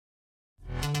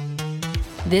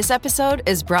This episode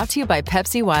is brought to you by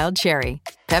Pepsi Wild Cherry.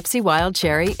 Pepsi Wild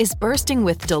Cherry is bursting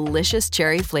with delicious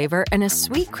cherry flavor and a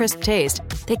sweet, crisp taste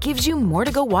that gives you more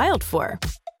to go wild for.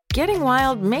 Getting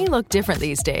wild may look different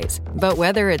these days, but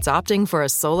whether it's opting for a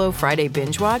solo Friday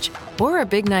binge watch or a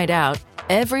big night out,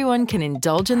 everyone can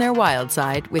indulge in their wild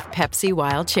side with Pepsi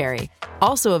Wild Cherry.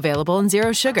 Also available in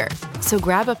Zero Sugar. So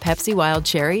grab a Pepsi Wild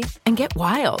Cherry and get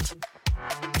wild.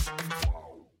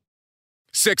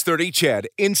 630 CHED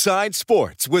Inside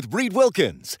Sports with Reed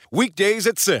Wilkins. Weekdays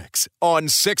at 6 on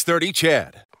 630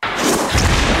 CHED.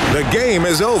 The game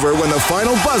is over when the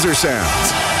final buzzer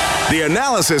sounds. The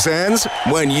analysis ends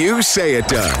when you say it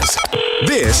does.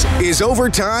 This is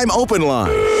Overtime Open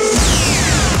Line.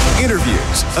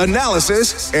 Interviews,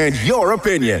 analysis, and your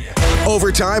opinion.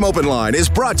 Overtime Open Line is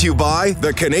brought to you by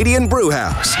the Canadian Brew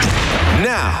House.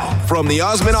 Now, from the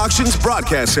Osmond Auctions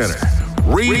Broadcast Center,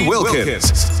 Reed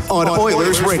Wilkins on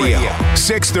Oilers Radio,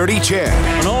 630 CHED.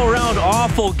 An all-around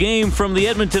awful game from the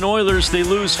Edmonton Oilers. They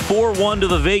lose 4-1 to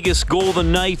the Vegas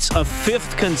Golden Knights, a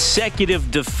fifth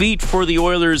consecutive defeat for the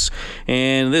Oilers,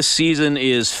 and this season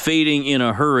is fading in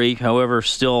a hurry. However,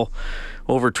 still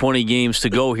over 20 games to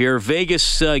go here.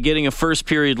 Vegas getting a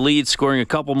first-period lead, scoring a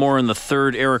couple more in the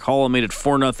third. Erik Haula made it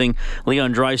 4-0.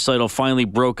 Leon Draisaitl finally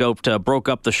broke up the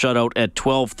shutout at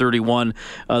 12:31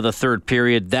 the third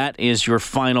period. That is your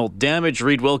final damage.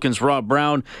 Reed Wilkins, Rob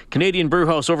Brown, Canadian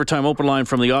Brewhouse Overtime Open Line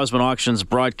from the Osmond Auctions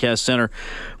Broadcast Center.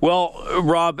 Well,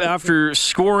 Rob, after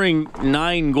scoring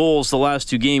 9 goals the last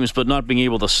 2 games but not being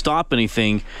able to stop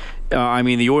anything,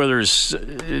 the Oilers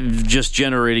just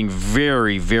generating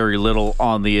very, very little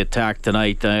on the attack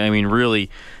tonight.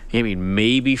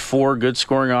 Maybe 4 good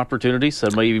scoring opportunities.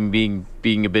 That might even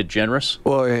being a bit generous.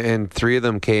 Well, and 3 of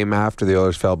them came after the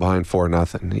Oilers fell behind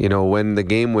 4-0. When the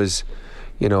game was,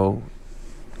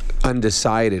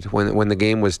 undecided, when the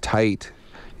game was tight,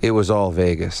 it was all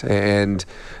Vegas. And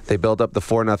they built up the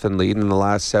 4-0 lead in the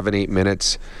last 7-8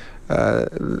 minutes.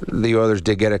 The Oilers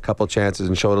did get a couple chances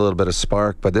and showed a little bit of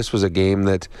spark, but this was a game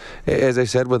that, as I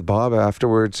said with Bob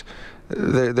afterwards,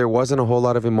 there wasn't a whole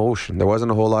lot of emotion. There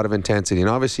wasn't a whole lot of intensity. And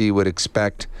obviously you would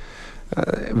expect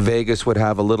Vegas would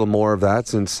have a little more of that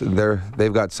since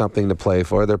they've got something to play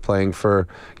for. They're playing for,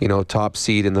 top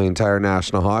seed in the entire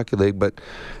National Hockey League, but,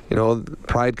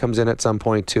 pride comes in at some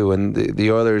point too. And the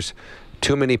Oilers,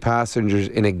 too many passengers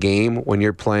in a game when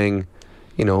you're playing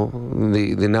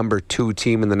the number 2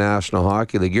 team in the National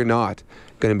Hockey League. You're not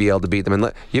going to be able to beat them.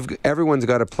 And everyone's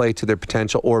got to play to their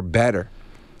potential or better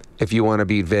if you want to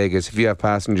beat Vegas. If you have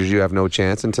passengers, you have no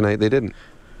chance, and tonight they didn't.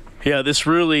 Yeah, this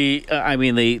really,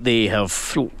 they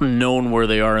have known where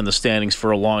they are in the standings for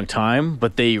a long time,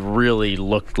 but they really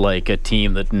looked like a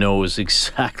team that knows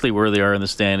exactly where they are in the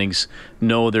standings,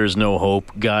 know there's no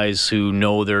hope, guys who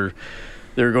know they're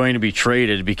going to be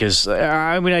traded because,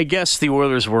 I guess the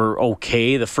Oilers were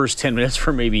okay. The first 10 minutes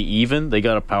were maybe even. They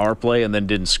got a power play and then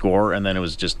didn't score, and then it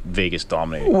was just Vegas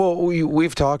dominating. Well,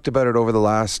 we've talked about it over the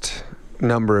last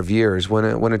number of years. When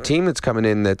a team that's coming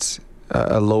in that's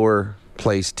a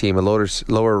lower-placed team, a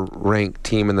lower-ranked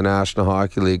team in the National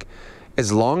Hockey League,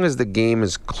 as long as the game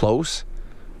is close,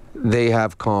 they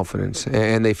have confidence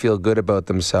and they feel good about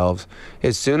themselves.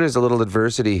 As soon as a little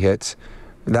adversity hits,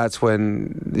 that's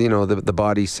when the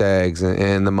body sags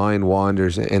and the mind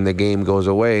wanders and the game goes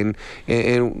away.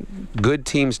 And good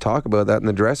teams talk about that in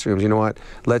the dressing rooms. You know what?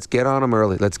 Let's get on them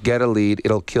early. Let's get a lead.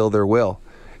 It'll kill their will.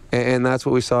 And that's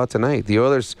what we saw tonight. The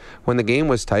Oilers, when the game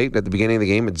was tight at the beginning of the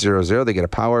game at 0-0, they get a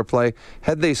power play.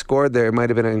 Had they scored there, it might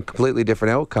have been a completely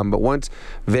different outcome. But once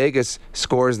Vegas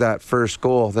scores that first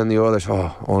goal, then the Oilers,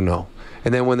 oh no.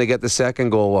 And then when they get the second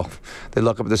goal, well, they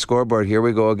look up at the scoreboard. Here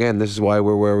we go again. This is why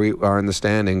we're where we are in the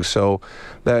standings. So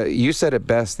you said it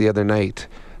best the other night.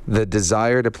 The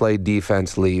desire to play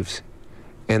defense leaves.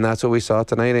 And that's what we saw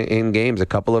tonight in games. A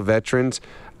couple of veterans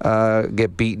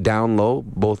get beat down low,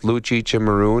 both Lucic and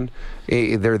Maroon.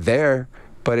 They're there,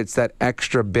 but it's that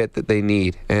extra bit that they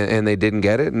need. And they didn't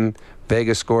get it. And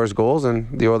Vegas scores goals,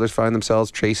 and the Oilers find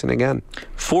themselves chasing again.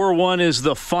 4-1 is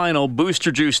the final.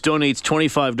 Booster Juice donates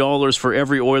 $25 for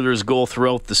every Oilers goal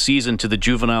throughout the season to the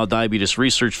Juvenile Diabetes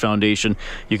Research Foundation.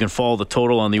 You can follow the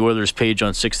total on the Oilers page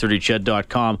on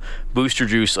 630ched.com. Booster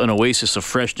Juice, an oasis of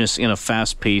freshness in a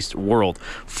fast-paced world.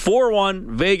 4-1,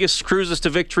 Vegas cruises to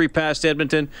victory past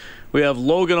Edmonton. We have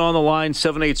Logan on the line,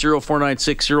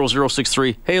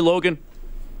 780-496-0063. Hey, Logan.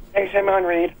 Thanks, I'm on,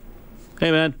 Reed.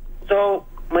 Hey, man. So,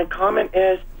 my comment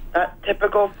is that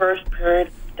typical first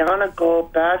period, down a goal,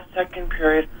 bad second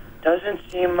period, doesn't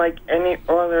seem like any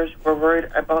Oilers were worried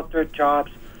about their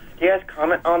jobs. Do you guys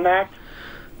comment on that?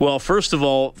 Well, first of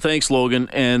all, thanks, Logan.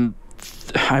 And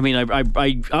I mean, I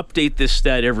update this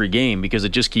stat every game because it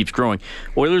just keeps growing.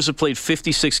 Oilers have played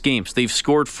 56 games. They've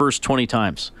scored first 20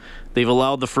 times. They've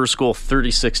allowed the first goal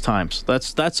 36 times.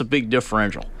 That's a big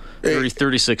differential.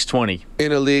 36-20.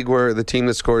 In a league where the team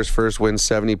that scores first wins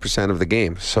 70% of the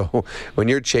game. So when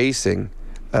you're chasing,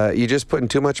 you're just putting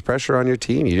too much pressure on your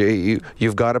team.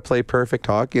 You've got to play perfect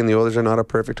hockey, and the Oilers are not a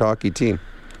perfect hockey team.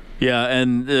 Yeah,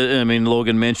 and I mean,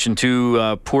 Logan mentioned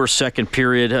too, poor second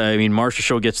period. I mean,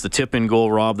 Marchessault gets the tip-in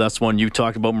goal, Rob. That's one you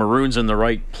talked about. Maroon's in the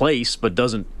right place, but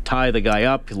doesn't tie the guy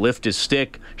up, lift his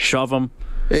stick, shove him.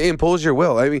 Impose your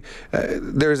will. I mean,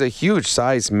 there's a huge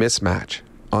size mismatch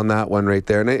on that one right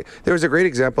there. And there was a great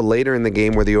example later in the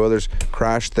game where the Oilers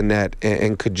crashed the net,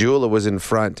 and Caggiula was in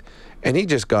front, and he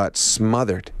just got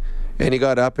smothered. And he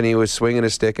got up and he was swinging a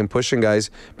stick and pushing guys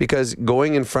because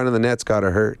going in front of the net's got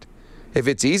to hurt. If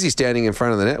it's easy standing in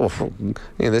front of the net, well,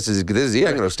 this is I'm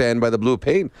going to stand by the blue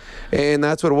paint. And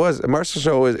that's what it was.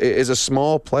 Marchessault is a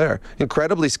small player,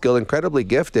 incredibly skilled, incredibly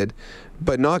gifted,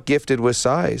 but not gifted with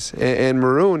size. And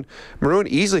Maroon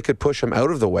easily could push him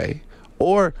out of the way.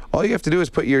 Or all you have to do is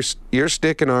put your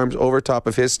stick and arms over top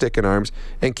of his stick and arms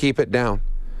and keep it down.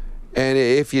 And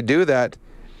if you do that,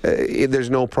 there's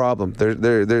no problem.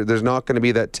 There's not going to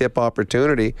be that tip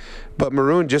opportunity. But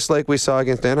Maroon, just like we saw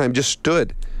against Anaheim, just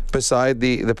stood beside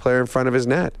the player in front of his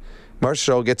net.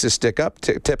 Marchessault gets his stick up,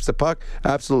 tips the puck.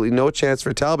 Absolutely no chance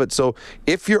for Talbot. So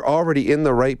if you're already in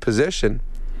the right position,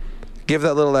 give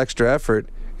that little extra effort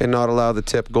and not allow the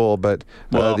tip goal. But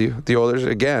the Oilers,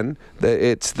 again,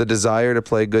 it's the desire to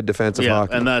play good defensive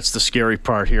hockey. And that's the scary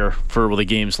part here for the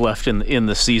games left in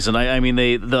the season. I mean,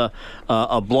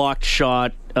 a blocked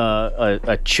shot,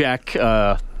 a check,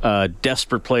 a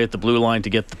desperate play at the blue line to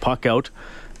get the puck out,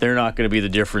 they're not going to be the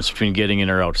difference between getting in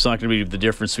or out. It's not going to be the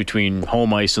difference between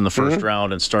home ice in the first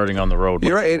round and starting on the road.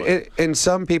 You're right. And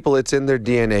some people, it's in their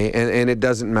DNA, and it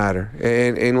doesn't matter.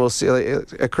 And we'll see,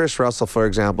 like, Chris Russell, for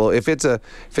example, if it's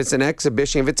an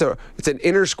exhibition, if it's an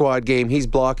inter-squad game, he's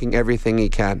blocking everything he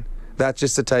can. That's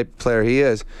just the type of player he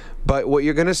is. But what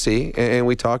you're going to see, and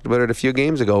we talked about it a few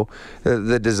games ago,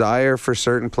 the desire for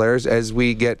certain players as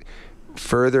we get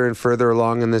further and further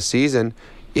along in the season,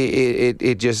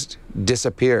 it just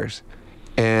disappears.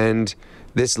 And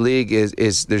this league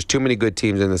is there's too many good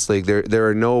teams in this league. There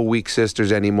are no weak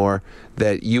sisters anymore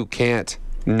that you can't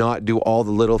not do all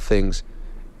the little things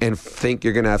and think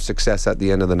you're going to have success at the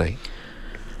end of the night.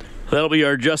 That'll be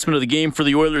our adjustment of the game for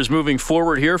the Oilers moving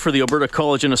forward here for the Alberta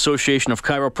College and Association of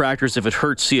Chiropractors. If it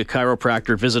hurts, see a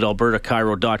chiropractor. Visit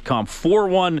albertachiro.com.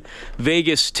 4-1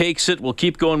 Vegas takes it. We'll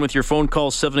keep going with your phone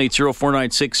calls,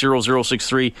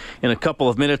 780-496-0063 in a couple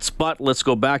of minutes. But let's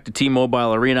go back to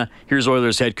T-Mobile Arena. Here's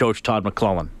Oilers head coach Todd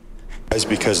McLellan.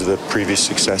 Because of the previous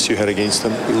success you had against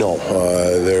them? No,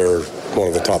 they're one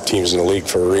of the top teams in the league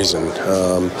for a reason.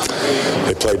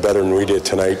 They played better than we did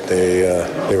tonight.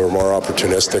 They were more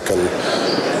opportunistic,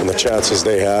 and the chances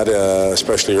they had,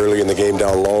 especially early in the game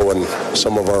down low, and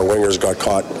some of our wingers got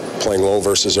caught playing low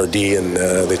versus our D, and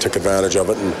they took advantage of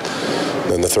it. And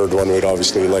then the third one we'd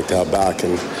obviously like to have back,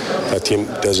 and that team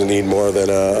doesn't need more than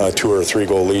a 2 or 3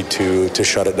 goal lead to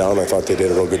shut it down. I thought they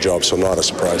did a real good job, so not a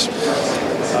surprise.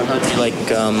 How did you like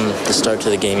the start to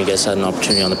the game? You guys had an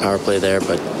opportunity on the power play there,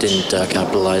 but didn't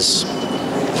capitalize.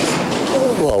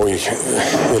 Well,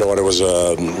 it was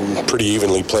a pretty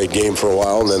evenly played game for a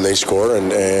while, and then they score and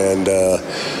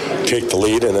take the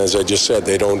lead. And as I just said,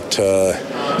 they don't.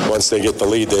 Once they get the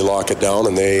lead, they lock it down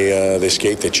and they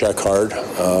skate. They check hard.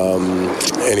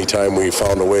 Anytime we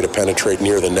found a way to penetrate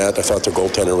near the net, I thought the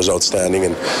goaltender was outstanding,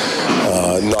 and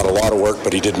not a lot of work,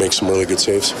 but he did make some really good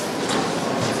saves.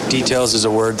 Details is a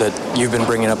word that you've been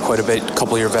bringing up quite a bit. A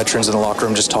couple of your veterans in the locker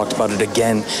room just talked about it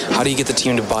again. How do you get the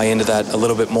team to buy into that a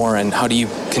little bit more, and how do you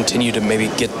continue to maybe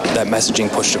get that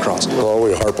messaging pushed across? Well,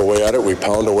 we harp away at it. We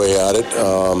pound away at it.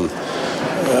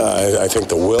 I think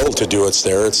the will to do it's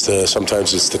there.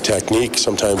 Sometimes it's the technique.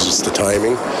 Sometimes it's the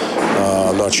timing.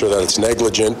 I'm not sure that it's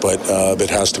negligent, but it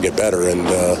has to get better. And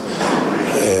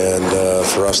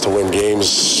for us to win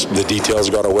games, the details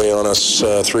got away on us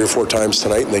 3 or 4 times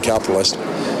tonight, and they capitalized.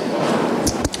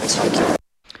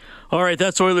 All right,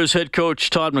 that's Oilers head coach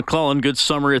Todd McLellan. Good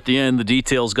summary at the end. The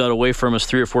details got away from us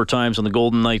 3 or 4 times, and the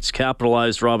Golden Knights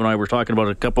capitalized. Rob and I were talking about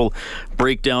a couple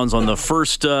breakdowns on the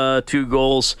first 2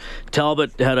 goals.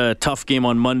 Talbot had a tough game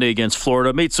on Monday against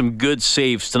Florida. Made some good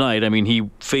saves tonight. I mean, he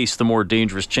faced the more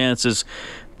dangerous chances,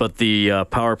 but the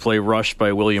power play rushed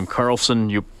by William Karlsson,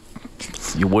 you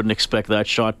wouldn't expect that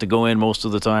shot to go in most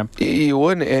of the time. You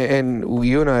wouldn't, and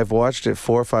you and I have watched it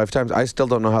 4 or 5 times. I still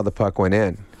don't know how the puck went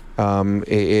in.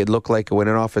 It looked like it went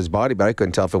in off his body, but I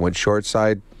couldn't tell if it went short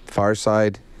side, far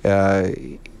side.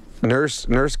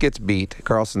 Nurse gets beat.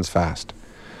 Carlson's fast.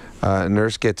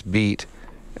 Nurse gets beat,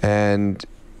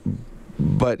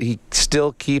 but he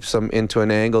still keeps him into an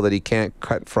angle that he can't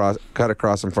cut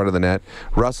across in front of the net.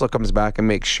 Russell comes back and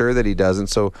makes sure that he doesn't,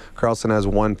 so Carlson has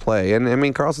one play. And, I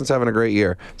mean, Carlson's having a great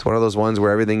year. It's one of those ones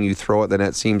where everything you throw at the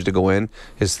net seems to go in.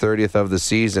 His 30th of the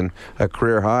season, a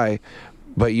career high.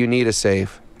 But you need a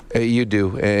save. You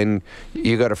do. And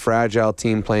you got a fragile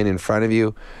team playing in front of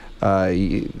you.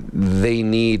 They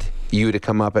need you to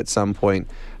come up at some point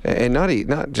and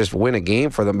not just win a game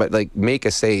for them, but like make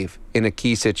a save in a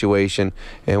key situation,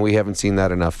 and we haven't seen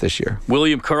that enough this year.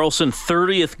 William Karlsson,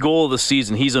 30th goal of the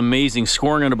season. He's amazing,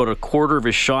 scoring on about a quarter of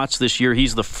his shots this year.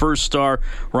 He's the first star.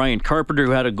 Ryan Carpenter,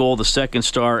 who had a goal, the second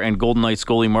star, and Golden Knights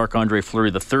goalie Marc-Andre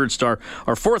Fleury, the third star.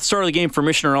 Our fourth star of the game for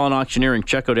Missioner Allen Auctioneering.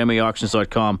 Check out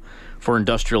MAauctions.com for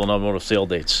industrial and automotive sale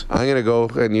dates. I'm going to go,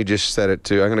 and you just said it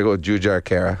too, I'm going to go with Jujhar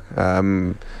Khaira.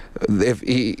 If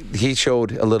he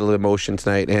showed a little emotion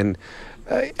tonight, and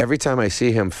every time I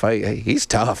see him fight, he's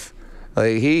tough.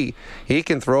 Like he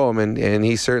can throw him, and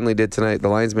he certainly did tonight. The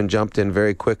linesman jumped in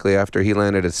very quickly after he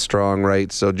landed a strong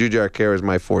right. So Jujhar Khaira is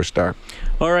my 4-star.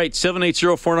 All right,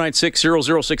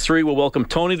 780-496-0063. We'll welcome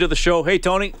Tony to the show. Hey,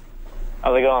 Tony.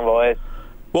 How's it going, boys?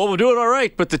 Well, we're doing all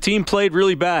right, but the team played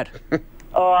really bad.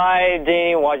 Oh, I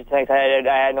didn't even watch the text. I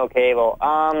had no cable.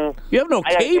 You have no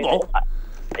cable?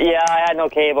 Yeah, I had no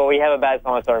cable. We have a bad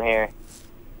snowstorm here.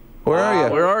 Where are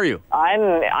you? Where are you?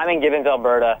 I'm in Gibbons,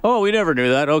 Alberta. Oh, we never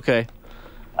knew that. Okay.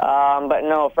 But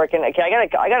no, frickin'. Okay,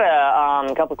 I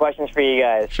got a couple questions for you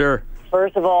guys. Sure.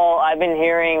 First of all, I've been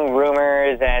hearing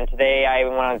rumors, and today I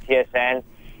even went on TSN,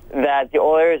 that the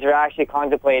Oilers are actually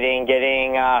contemplating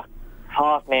getting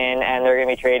Hoffman, and they're going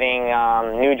to be trading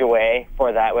Nuge away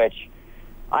for that, which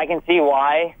I can see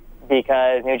why,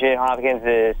 because Nugent Hopkins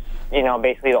is,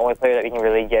 basically the only player that we can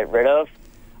really get rid of.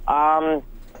 And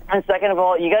second of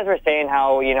all, you guys were saying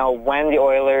how, when the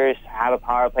Oilers have a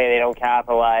power play, they don't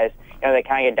capitalize, they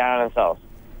kind of get down on themselves.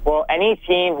 Well, any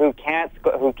team who can't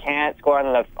score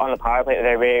on the power play at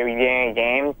the very beginning of the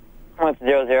game, when it's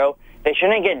 0-0, they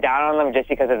shouldn't get down on them just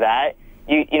because of that.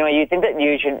 You think that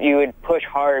you would push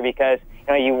harder because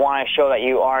you want to show that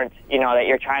you aren't, that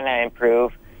you're trying to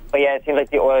improve. But yeah, it seems like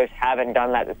the Oilers haven't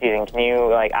done that this season. Can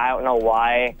you, I don't know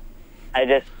why.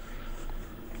 I'm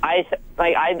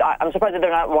surprised that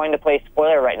they're not wanting to play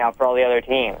spoiler right now for all the other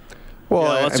teams. Well,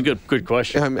 yeah, that's a good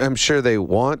question. I'm sure they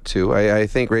want to. I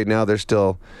think right now they're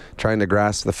still trying to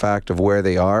grasp the fact of where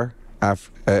they are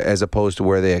as opposed to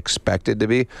where they expected to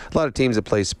be. A lot of teams that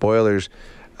play spoilers,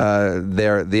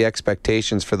 the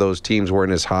expectations for those teams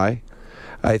weren't as high.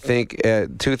 I think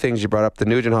two things you brought up. The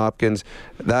Nugent Hopkins,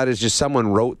 that is just someone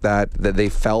wrote that they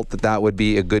felt that would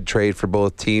be a good trade for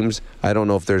both teams. I don't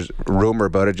know if there's rumor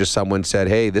about it. Just someone said,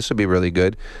 hey, this would be really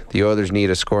good. The Oilers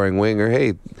need a scoring winger.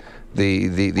 Hey,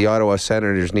 the Ottawa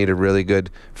Senators need a really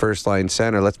good first-line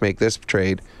center. Let's make this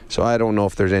trade. So I don't know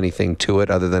if there's anything to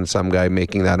it other than some guy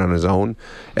making that on his own.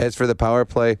 As for the power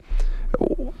play,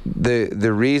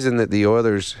 the reason that the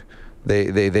Oilers,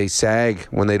 they sag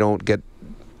when they don't get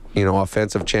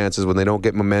offensive chances, when they don't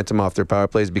get momentum off their power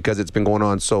plays, because it's been going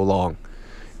on so long.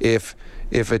 If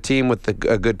a team with a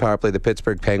good power play, the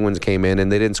Pittsburgh Penguins, came in and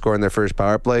they didn't score in their first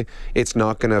power play, it's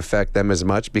not going to affect them as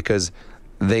much because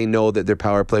they know that their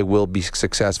power play will be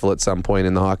successful at some point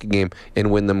in the hockey game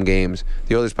and win them games.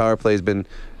 The Oilers' power play has been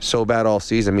so bad all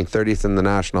season. 30th in the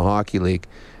National Hockey League,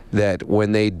 that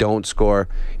when they don't score,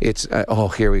 it's,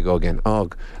 here we go again.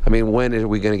 When are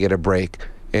we going to get a break?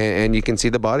 And you can see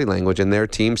the body language, and their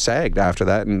team sagged after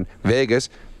that, and Vegas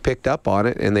picked up on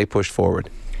it, and they pushed forward.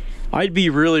 I'd be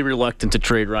really reluctant to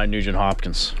trade Ryan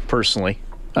Nugent-Hopkins, personally.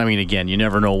 Again, you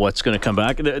never know what's going to come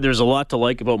back. There's a lot to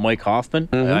like about Mike Hoffman.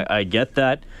 Mm-hmm. I get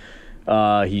that.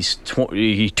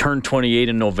 He turned 28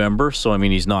 in November, so,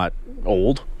 he's not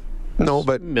old. No,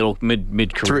 but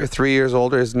mid-career. 3 years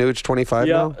older. Is Nuge 25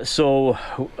 now? Yeah, so,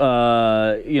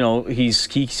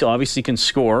 he obviously can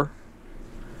score.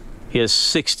 He has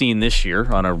 16 this year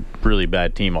on a really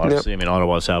bad team, obviously. Yep.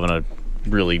 Ottawa's having a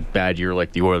really bad year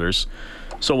like the Oilers.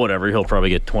 So whatever, he'll probably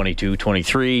get 22,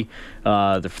 23.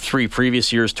 The 3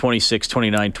 previous years, 26,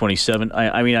 29, 27.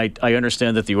 I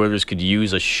understand that the Oilers could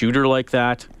use a shooter like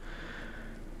that.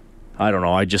 I don't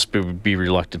know. I'd just be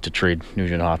reluctant to trade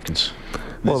Nugent Hopkins.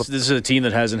 This is a team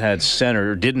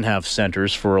that didn't have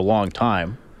centers for a long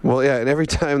time. Well, yeah, and every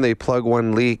time they plug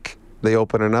one leak, they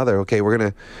open another. Okay, we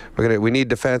need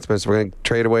defensemen, so we're gonna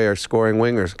trade away our scoring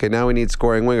wingers. Okay, now we need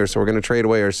scoring wingers, so we're gonna trade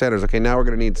away our centers. Okay, now we're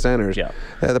gonna need centers. Yeah.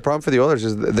 The problem for the Oilers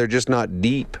is they're just not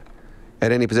deep.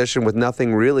 at any position with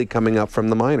nothing really coming up from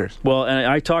the minors. Well, and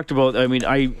I talked about,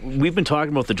 we've been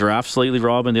talking about the drafts lately,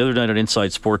 Rob, and the other night at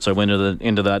Inside Sports, I went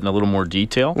into that in a little more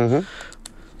detail. Mm-hmm.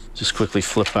 Just quickly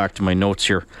flip back to my notes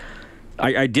here.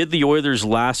 I did the Oilers'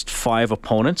 last 5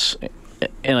 opponents,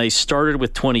 and I started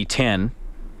with 2010.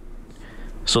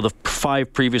 So the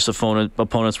 5 previous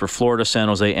opponents were Florida, San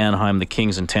Jose, Anaheim, the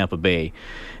Kings, and Tampa Bay.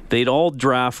 They'd all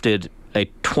drafted a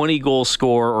 20-goal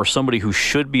scorer or somebody who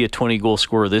should be a 20-goal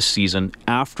scorer this season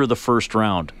after the first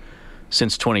round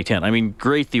since 2010. I mean,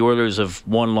 great, the Oilers have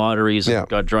won lotteries and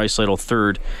got Draisaitl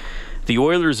third. The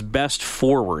Oilers' best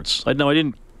forwards, I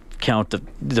didn't count the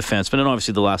defensemen, and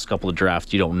obviously the last couple of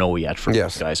drafts you don't know yet from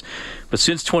these guys. But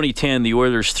since 2010, the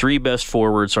Oilers' 3 best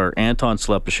forwards are Anton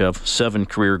Slepyshev, 7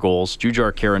 career goals,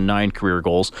 Jujhar Khaira, 9 career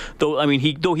goals. Though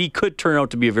he could turn out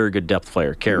to be a very good depth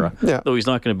player, Khaira, though he's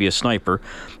not going to be a sniper.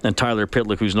 And Tyler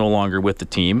Pitlick, who's no longer with the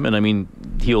team, and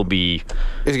he's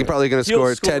probably going to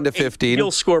score 10 to 15.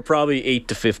 He'll score probably 8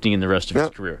 to 15 the rest of his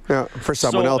career. Yeah, for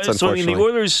someone else, unfortunately. So the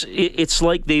Oilers, it's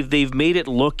like they've made it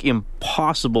look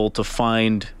impossible to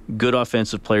find good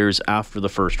offensive players after the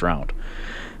first round.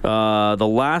 In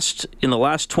the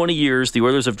last 20 years, the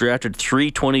Oilers have drafted 3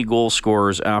 20-goal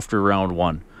scorers after round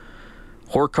 1.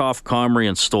 Horkoff, Comrie,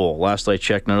 and Stoll. Last I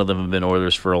checked, none of them have been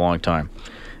Oilers for a long time.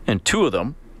 And 2 of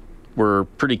them were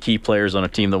pretty key players on a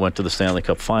team that went to the Stanley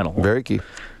Cup final. Very key.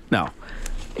 Now,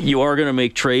 you are going to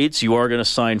make trades. You are going to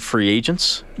sign free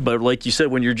agents. But like you said,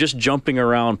 when you're just jumping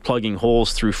around, plugging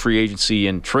holes through free agency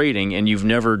and trading, and you've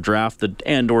never drafted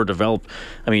and or developed,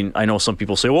 I know some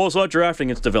people say, well, it's not drafting,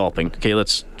 it's developing. Okay,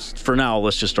 let's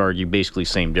just argue basically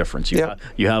same difference.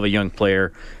 You have a young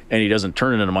player, and he doesn't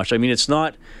turn it into much. It's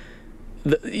not...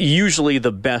 Usually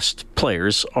the best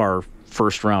players are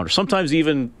first rounders. Sometimes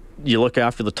even... you look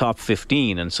after the top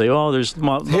 15 and say, there's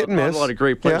not a lot of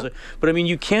great players. Yeah. But,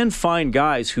 you can find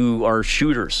guys who are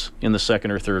shooters in the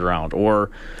second or third round or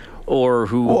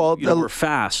who are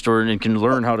fast and can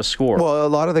learn how to score. Well, a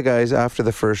lot of the guys after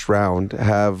the first round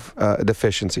have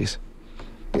deficiencies.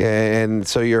 And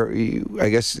so I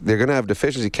guess they're going to have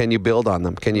deficiency. Can you build on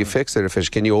them? Can you fix their deficiencies?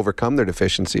 Can you overcome their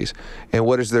deficiencies? And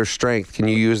what is their strength? Can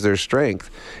you use their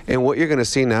strength? And what you're going to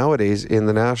see nowadays in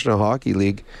the National Hockey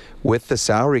League with the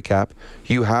salary cap,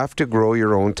 you have to grow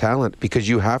your own talent because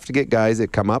you have to get guys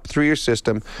that come up through your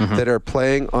system that are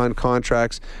playing on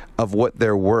contracts of what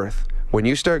they're worth. When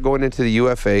you start going into the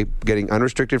UFA, getting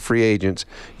unrestricted free agents,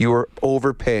 you are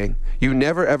overpaying. You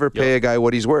never ever pay a guy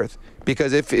what he's worth.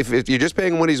 Because if you're just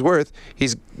paying what he's worth,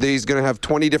 he's going to have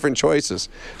 20 different choices.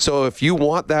 So if you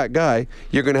want that guy,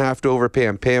 you're going to have to overpay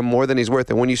him, pay him more than he's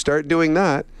worth. And when you start doing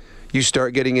that, you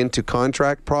start getting into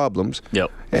contract problems.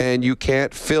 And you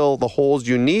can't fill the holes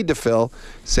you need to fill,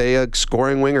 say a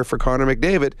scoring winger for Connor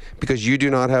McDavid, because you do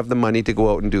not have the money to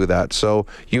go out and do that. So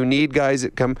you need guys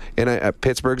that come, and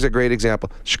Pittsburgh's a great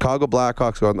example. Chicago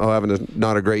Blackhawks having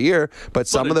not a great year, but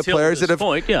some of the players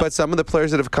but some of the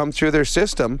players that have come through their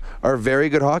system are very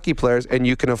good hockey players, and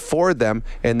you can afford them,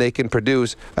 and they can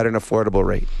produce at an affordable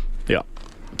rate. Yeah.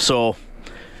 So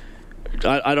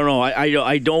I don't know.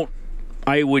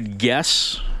 I would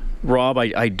guess, Rob,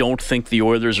 I don't think the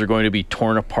Oilers are going to be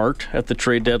torn apart at the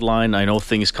trade deadline. I know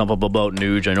things come up about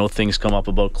Nuge. I know things come up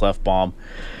about Klefbom.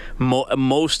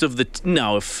 Most of the...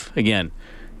 Now, if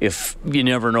you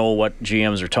never know what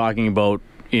GMs are talking about,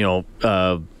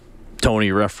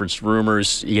 Tony referenced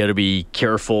rumors. You got to be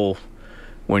careful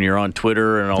when you're on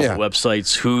Twitter and all the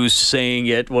websites, who's saying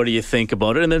it, what do you think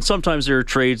about it? And then sometimes there are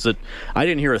trades that I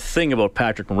didn't hear a thing about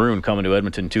Patrick Maroon coming to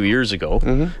Edmonton 2 years ago,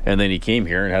 and then he came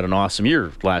here and had an awesome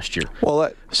year last year.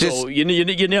 Well, so you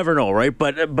never know, right?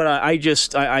 But I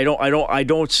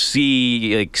don't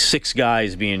see like 6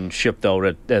 guys being shipped out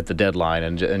at the deadline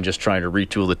and just trying to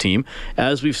retool the team.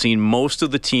 As we've seen, most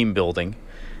of the team building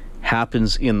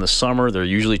happens in the summer. There are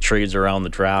usually trades around the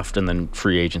draft, and then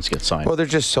free agents get signed. Well, there's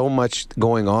just so much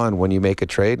going on when you make a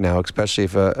trade now, especially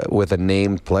with a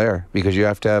named player, because you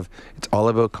have to have, it's all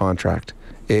about contract.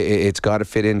 It's got to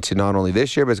fit into not only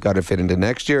this year, but it's got to fit into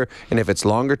next year. And if it's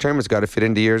longer term, it's got to fit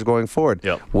into years going forward.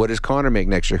 What does Connor make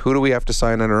next year? Who do we have to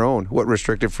sign on our own? What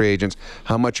restricted free agents?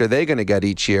 How much are they going to get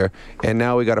each year? And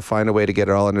now we got to find a way to get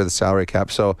it all under the salary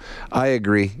cap. So I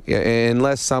agree.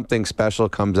 Unless something special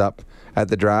comes up at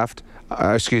the draft,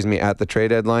 at the trade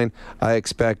deadline, I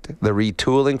expect the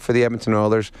retooling for the Edmonton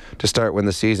Oilers to start when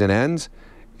the season ends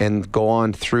and go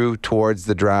on through towards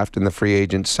the draft and the free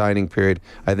agent signing period.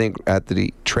 I think at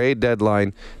the trade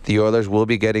deadline, the Oilers will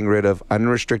be getting rid of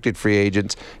unrestricted free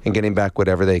agents and getting back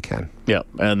whatever they can. Yeah,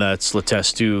 and that's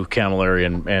Letestu, Camilleri,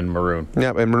 and Maroon.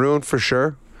 Yeah, and Maroon for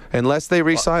sure. unless they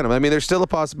re-sign him. I mean, there's still a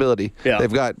possibility. Yeah.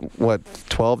 They've got,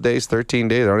 12 days, 13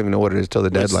 days? I don't even know what it is till the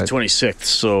deadline. It's the 26th,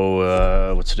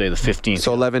 so what's today, the 15th?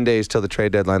 So 11 days till the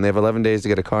trade deadline. They have 11 days to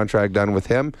get a contract done with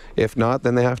him. If not,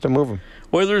 then they have to move him.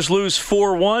 Oilers lose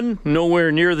 4-1,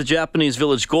 nowhere near the Japanese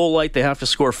Village goal light. They have to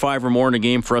score 5 or more in a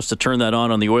game for us to turn that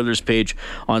on the Oilers page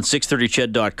on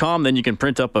 630ched.com. Then you can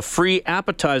print up a free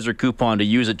appetizer coupon to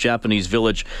use at Japanese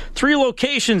Village. 3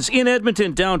 locations in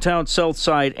Edmonton, downtown, south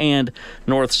side, and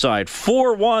north side.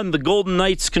 4-1, the Golden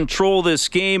Knights control this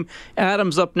game.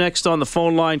 Adam's up next on the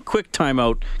phone line. Quick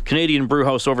timeout. Canadian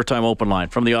Brewhouse Overtime Open Line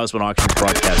from the Osmond Auctions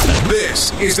Broadcast Center.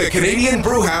 This is the Canadian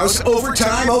Brewhouse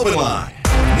Overtime Open Line.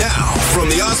 Now, from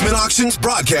the Osmond Auctions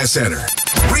Broadcast Center,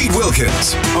 Reed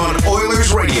Wilkins on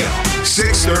Oilers Radio,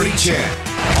 630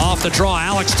 CHED. Off the draw,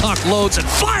 Alex Tuch loads and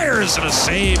fires, and a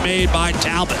save made by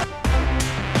Talbot.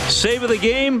 Save of the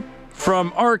game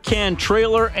from Arcan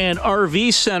Trailer and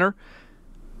RV Center,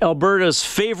 Alberta's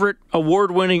favorite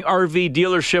award-winning RV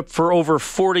dealership for over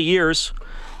 40 years.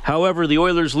 However, the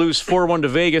Oilers lose 4-1 to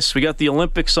Vegas. We got the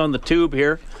Olympics on the tube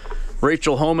here.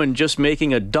 Rachel Homan just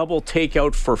making a double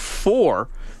takeout for 4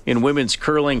 in women's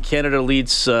curling. Canada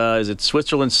leads, is it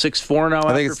Switzerland 6-4 now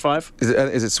after 5? Is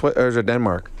it or is it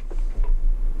Denmark?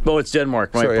 Oh, it's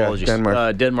Denmark. My apologies.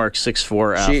 Denmark. Denmark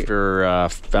 6-4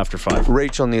 after 5.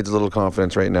 Rachel needs a little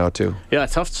confidence right now, too. Yeah,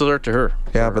 tough start to her.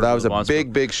 Yeah, but that was a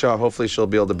big shot. Hopefully she'll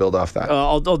be able to build off that.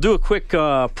 I'll do a quick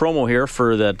promo here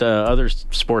for that other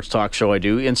sports talk show I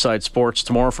do, Inside Sports,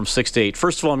 tomorrow from 6 to 8.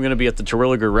 First of all, I'm going to be at the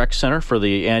Terwilliger Rec Center for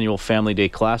the annual Family Day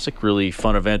Classic. Really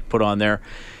fun event put on there.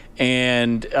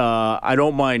 And I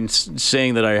don't mind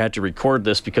saying that I had to record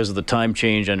this because of the time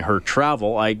change and her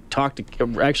travel. I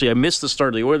missed the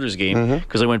start of the Oilers game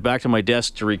because I went back to my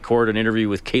desk to record an interview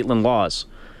with Caitlin Laws.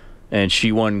 And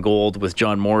she won gold with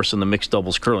John Morris in the mixed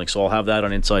doubles curling. So I'll have that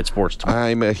on Inside Sports tomorrow.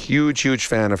 I'm a huge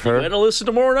fan of her. You got to listen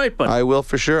tomorrow night, buddy. I will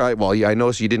for sure. I know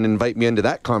you didn't invite me into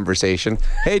that conversation.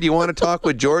 Hey, do you want to talk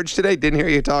with George today? Didn't hear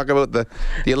you talk about the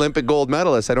Olympic gold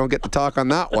medalist. I don't get to talk on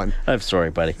that one. I'm sorry,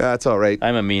 buddy. That's all right.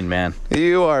 I'm a mean man.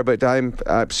 You are, but I'm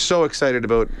so excited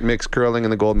about mixed curling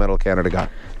and the gold medal Canada got.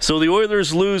 So the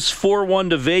Oilers lose 4-1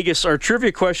 to Vegas. Our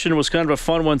trivia question was kind of a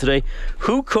fun one today.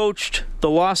 Who coached the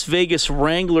Las Vegas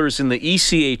Wranglers in the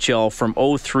ECHL from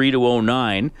 03 to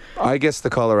 09? I guess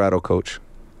the Colorado coach.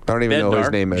 I don't even know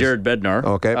his name is. Jared Bednar.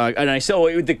 Okay. And I said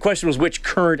the question was which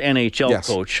current NHL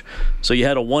coach. So you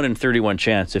had a 1 in 31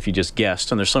 chance if you just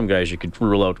guessed. And there's some guys you could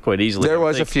rule out quite easily. There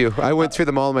was a few. I went through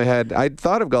them all in my head. I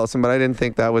thought of Gulletson, but I didn't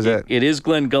think that was it. It is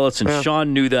Glenn Gulletson. Yeah.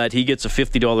 Sean knew that. He gets a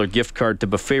 $50 gift card to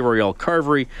Buffet Royale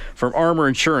Carvery from Armor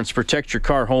Insurance. Protect your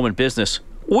car, home, and business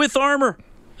with Armor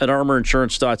at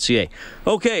armorinsurance.ca.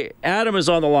 Okay, Adam is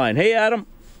on the line. Hey, Adam.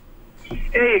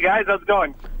 Hey, guys. How's it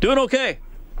going? Doing okay.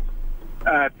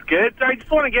 It's good. So I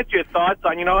just want to get your thoughts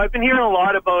on, I've been hearing a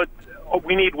lot about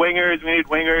we need wingers,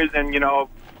 and,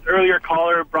 earlier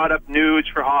caller brought up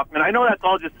Nuge for Hoffman. I know that's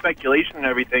all just speculation and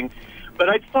everything, but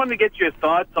I just wanted to get your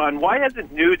thoughts on why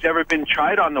hasn't Nuge ever been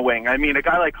tried on the wing? I mean, a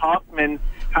guy like Hoffman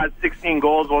has 16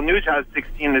 goals, while Nuge has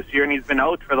 16 this year, and he's been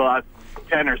out for the last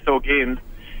 10 or so games.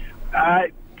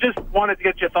 Just wanted to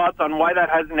get your thoughts on why that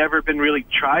hasn't ever been really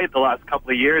tried the last couple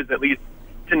of years, at least,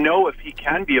 to know if he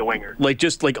can be a winger.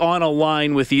 Just on a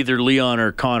line with either Leon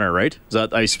or Connor, right? Is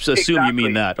that, I assume exactly. You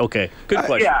mean that. Okay, good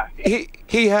question. Yeah.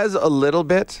 He has a little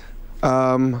bit,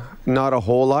 not a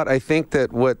whole lot. I think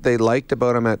that what they liked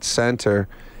about him at center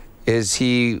is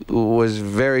he was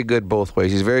very good both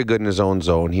ways. He's very good in his own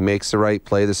zone. He makes the right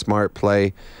play, the smart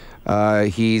play.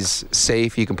 He's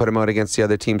safe. You can put him out against the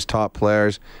other team's top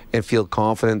players and feel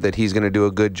confident that he's going to do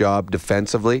a good job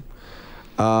defensively.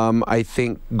 I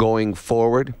think going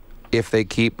forward, if they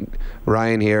keep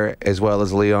Ryan here as well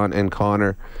as Leon and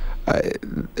Connor,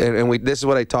 this is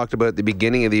what I talked about at the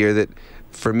beginning of the year, that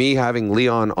for me having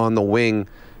Leon on the wing,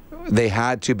 they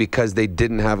had to because they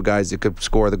didn't have guys that could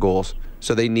score the goals.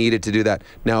 So they needed to do that.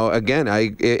 Now, again,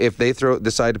 if they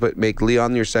decide to make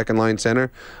Leon your second line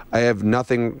center, I have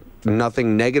nothing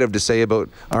negative to say about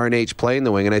RNH playing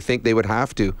the wing, and I think they would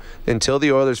have to. Until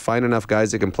the Oilers find enough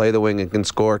guys that can play the wing and can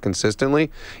score consistently,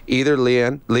 either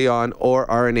Leon or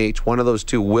RNH, one of those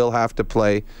two will have to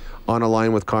play on a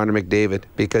line with Connor McDavid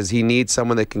because he needs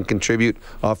someone that can contribute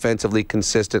offensively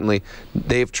consistently.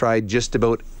 They've tried just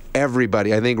about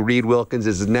everybody. I think Reed Wilkins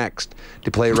is next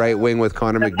to play right wing with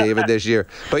Connor McDavid this year.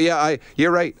 But yeah,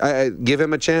 you're right. I give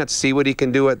him a chance. See what he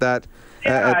can do at that.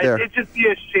 Yeah, it'd just be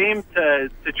a shame to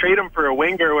trade him for a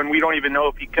winger when we don't even know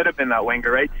if he could have been that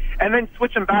winger, right? And then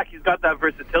switch him back. He's got that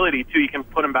versatility too. You can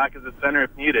put him back as a center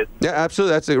if needed. Yeah,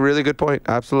 absolutely. That's a really good point.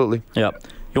 Absolutely. Yeah.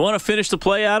 You want to finish the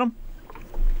play, Adam?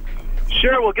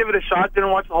 Sure, we'll give it a shot.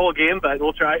 Didn't watch the whole game, but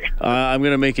we'll try. I'm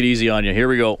going to make it easy on you. Here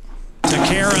we go. To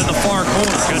Kara in the far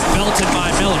corner. Got belted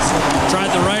by Miller. Tried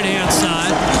the right-hand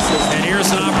side. And here's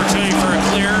an opportunity for a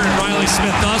clear. And Riley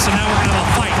Smith does. And now we're going to have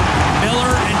a fight. Miller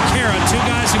and Kara, two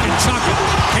guys who can chuck it.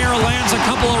 Kara lands a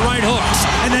couple of right hooks.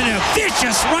 And then a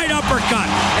vicious right uppercut.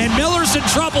 And Miller's in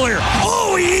trouble here.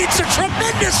 Oh, he eats a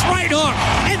tremendous right hook.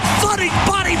 And thudding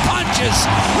body punches.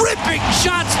 Ripping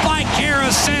shots by Kara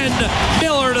send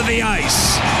Miller to the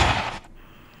ice.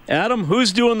 Adam,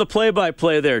 who's doing the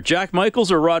play-by-play there? Jack Michaels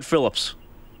or Rod Phillips?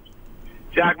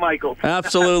 Jack Michaels.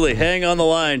 Absolutely. Hang on the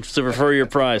line for your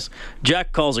prize.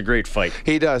 Jack calls a great fight.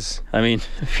 He does. I mean,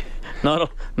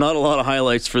 not a lot of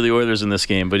highlights for the Oilers in this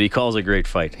game, but he calls a great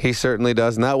fight. He certainly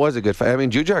does, and that was a good fight. I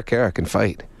mean, Jujhar Khaira can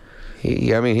fight. He's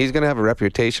going to have a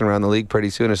reputation around the league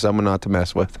pretty soon as someone not to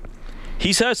mess with.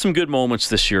 He's had some good moments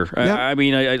this year. Yeah. I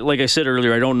mean, like I said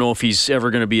earlier, I don't know if he's ever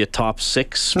going to be a top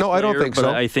 6 player, I don't think so.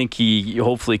 I think he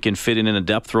hopefully can fit in a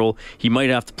depth role. He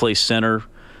might have to play center.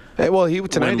 Well,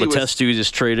 tonight when Letestu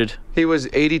is traded. He was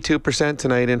 82%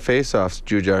 tonight in faceoffs,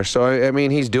 Jujhar. So I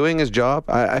mean, he's doing his job.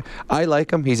 I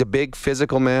like him. He's a big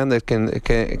physical man that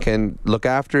can look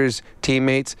after his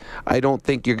teammates. I don't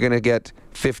think you're going to get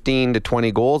 15 to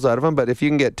 20 goals out of him, but if you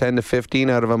can get 10 to 15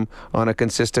 out of him on a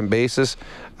consistent basis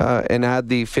and add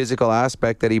the physical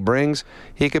aspect that he brings,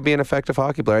 he could be an effective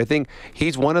hockey player. I think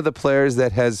he's one of the players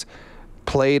that has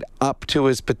played up to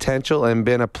his potential and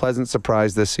been a pleasant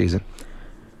surprise this season.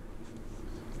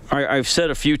 I've said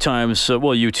a few times,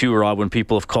 well, you too, Rob, when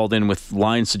people have called in with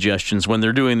line suggestions, when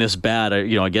they're doing this bad,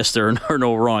 I guess there are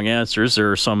no wrong answers.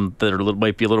 There are some that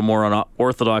might be a little more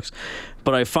unorthodox.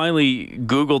 But I finally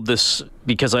Googled this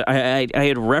because I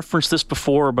had referenced this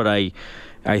before, but I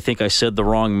think I said the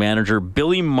wrong manager.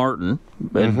 Billy Martin,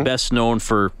 best known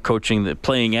for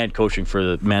playing and coaching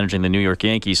for managing the New York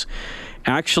Yankees,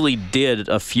 actually did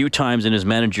a few times in his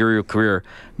managerial career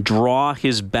draw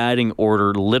his batting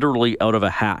order literally out of a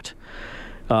hat.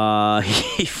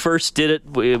 He first did it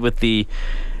in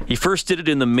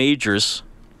the majors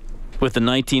with the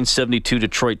 1972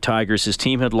 Detroit Tigers. His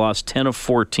team had lost 10 of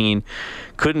 14,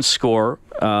 couldn't score,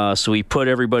 so he put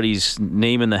everybody's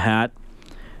name in the hat.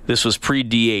 This was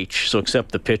pre-DH, so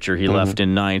except the pitcher, he left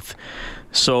in ninth.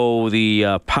 So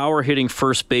the power-hitting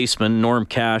first baseman, Norm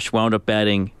Cash, wound up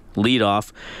batting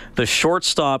leadoff. The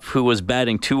shortstop, who was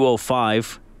batting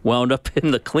 .205, wound up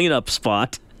in the cleanup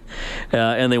spot,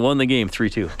 and they won the game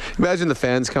 3-2. Imagine the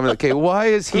fans coming, okay, why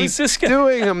is he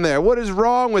doing him there? What is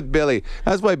wrong with Billy?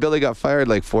 That's why Billy got fired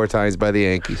like 4 times by the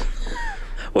Yankees.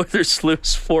 Oilers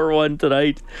lose 4-1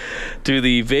 tonight to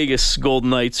the Vegas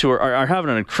Golden Knights, who are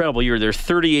having an incredible year. They're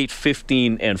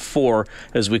 38-15-4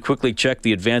 as we quickly check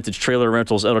the Advantage Trailer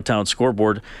Rentals out-of-town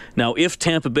scoreboard. Now, if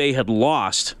Tampa Bay had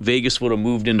lost, Vegas would have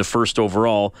moved into first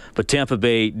overall, but Tampa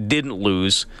Bay didn't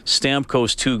lose.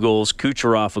 Stamkos 2 goals,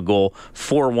 Kucherov a goal.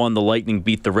 4-1, the Lightning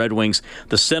beat the Red Wings.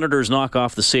 The Senators knock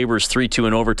off the Sabres 3-2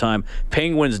 in overtime.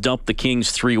 Penguins dump the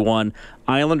Kings 3-1.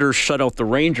 Islanders shut out the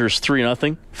Rangers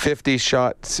 3-0. 50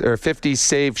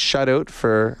 save shutout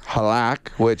for Halak,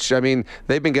 which, I mean,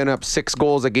 they've been getting up 6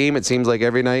 goals a game, it seems like,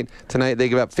 every night. Tonight they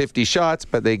give up 50 shots,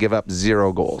 but they give up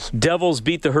 0 goals. Devils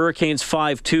beat the Hurricanes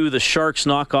 5-2. The Sharks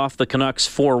knock off the Canucks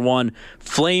 4-1.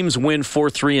 Flames win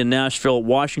 4-3 in Nashville.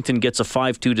 Washington gets a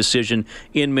 5-2 decision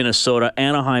in Minnesota.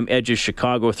 Anaheim edges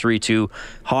Chicago 3-2.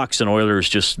 Hawks and Oilers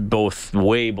just both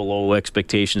way below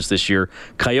expectations this year.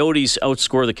 Coyotes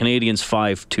outscore the Canadiens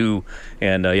 5-2,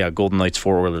 and Golden Knights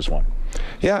 4, Oilers 1.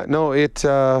 Yeah, no, it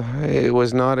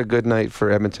was not a good night for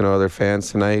Edmonton Oilers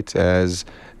fans tonight as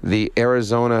the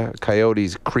Arizona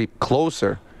Coyotes creep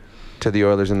closer to the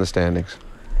Oilers in the standings.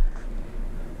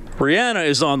 Rihanna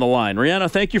is on the line. Rihanna,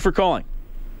 thank you for calling.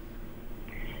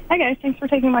 Hi, guys. Thanks for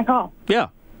taking my call. Yeah.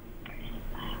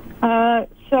 That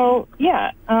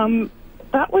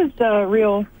was a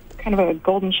real kind of a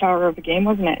golden shower of a game,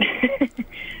 wasn't it?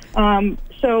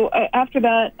 After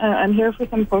that, I'm here for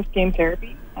some post-game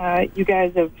therapy. You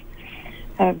guys have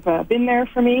been there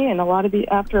for me, and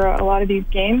after a lot of these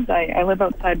games, I live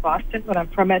outside Boston, but I'm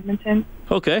from Edmonton.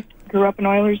 Okay. I grew up an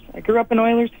Oilers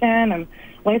fan. I'm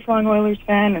a lifelong Oilers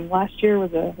fan, and last year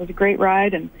was a great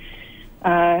ride, and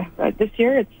this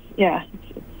year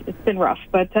it's been rough.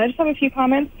 But I just have a few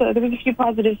comments. There was a few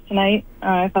positives tonight.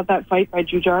 I thought that fight by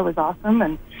Jujhar was awesome,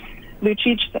 and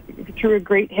Lucic threw a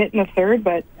great hit in the third,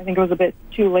 but I think it was a bit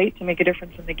too late to make a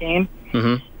difference in the game.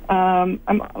 I'm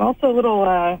also a little,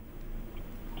 to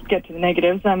get to the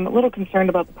negatives, I'm a little concerned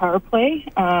about the power play.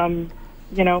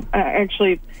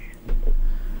 Actually,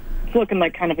 it's looking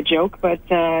like kind of a joke, but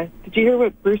did you hear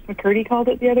what Bruce McCurdy called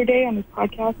it the other day on his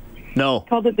podcast? No. He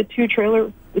called it the two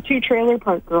trailer the Two Trailer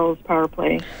Park Girls power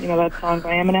play. You know that song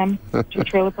by Eminem? Two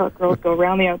Trailer Park Girls go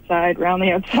round the outside, round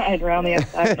the outside, round the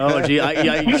outside. Oh,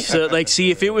 gee.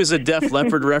 See, if it was a Def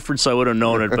Leppard reference, I would have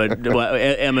known it. But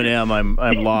Eminem,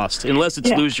 I'm lost. Unless it's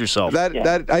Lose Yourself. I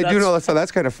do know that. So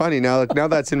that's kind of funny. Now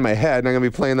that's in my head, and I'm going to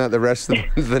be playing that the rest of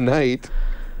the night.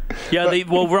 Yeah,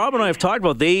 Rob and I have talked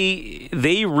about they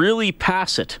really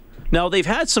pass it. Now, they've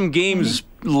had some games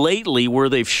lately where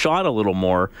they've shot a little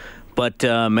more, but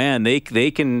man, they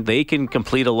can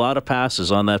complete a lot of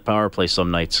passes on that power play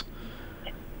some nights.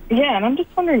 Yeah, and I'm just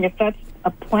wondering if that's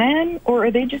a plan, or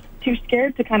are they just too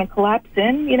scared to kind of collapse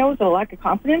in? You know, is it a lack of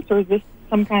confidence, or is this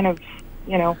some kind of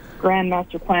grand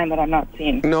master plan that I'm not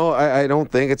seeing? No, I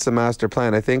don't think it's the master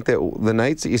plan. I think that the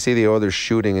nights that you see the Oilers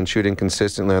shooting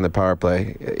consistently on the power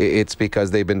play, it's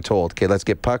because they've been told, okay, let's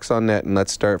get pucks on net and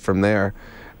let's start from there.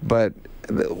 But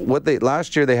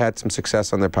last year they had some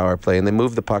success on their power play, and they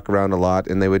moved the puck around a lot,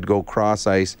 and they would go cross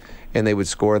ice and they would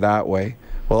score that way.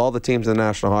 Well, all the teams in the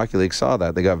National Hockey League saw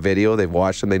that. They got video, they've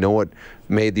watched them, they know what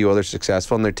made the Oilers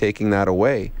successful, and they're taking that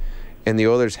away. And the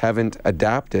Oilers haven't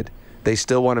adapted. They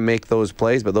still want to make those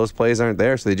plays, but those plays aren't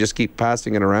there, so they just keep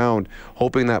passing it around,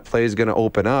 hoping that play is going to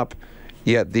open up.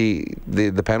 Yet the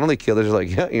penalty killers are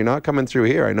like, yeah, you're not coming through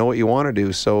here. I know what you want to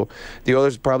do. So the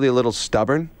Oilers are probably a little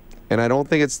stubborn, and I don't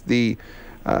think it's the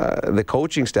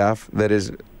coaching staff that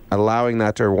is allowing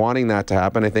that or wanting that to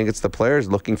happen. I think it's the players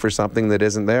looking for something that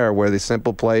isn't there, where the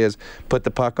simple play is put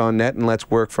the puck on net and let's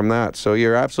work from that. So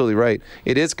you're absolutely right.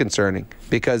 It is concerning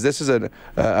because this is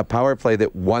a power play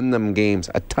that won them games,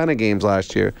 a ton of games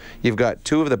last year. You've got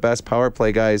two of the best power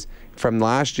play guys from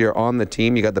last year on the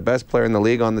team. You got the best player in the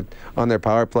league on their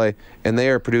power play, and they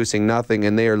are producing nothing,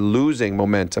 and they are losing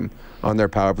momentum on their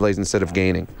power plays instead of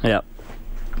gaining. Yeah.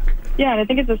 Yeah, and I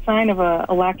think it's a sign of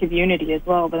a lack of unity as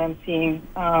well that I'm seeing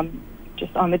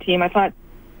just on the team. I thought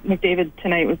McDavid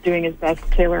tonight was doing his best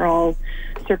Taylor Hall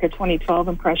circa 2012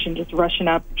 impression, just rushing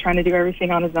up, trying to do everything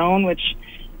on his own, which,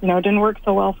 didn't work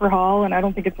so well for Hall, and I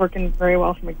don't think it's working very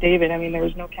well for McDavid. I mean, there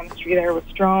was no chemistry there with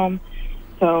Strome.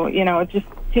 So, it just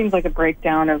seems like a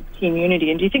breakdown of team unity.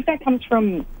 And do you think that comes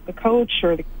from the coach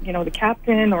or, the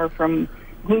captain, or from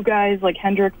glue guys like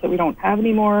Hendricks that we don't have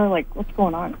anymore? Like, what's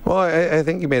going on? Well, I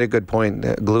think you made a good point,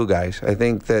 glue guys. I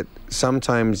think that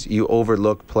sometimes you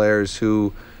overlook players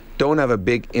who don't have a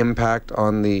big impact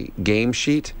on the game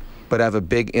sheet, but have a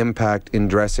big impact in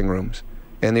dressing rooms.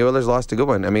 And the Oilers lost a good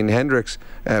one. I mean, Hendricks,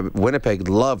 Winnipeg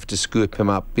loved to scoop him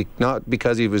up, not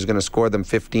because he was going to score them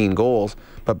 15 goals,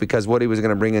 but because what he was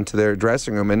going to bring into their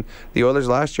dressing room. And the Oilers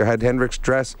last year had Hendricks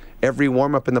dress every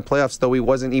warm-up in the playoffs, though he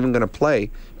wasn't even going to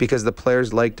play, because the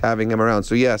players liked having him around.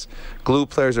 So yes, glue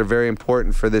players are very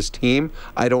important for this team.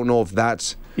 I don't know if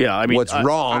that's what's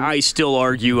wrong. I still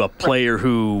argue a player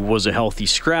who was a healthy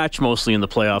scratch, mostly in the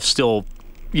playoffs, still...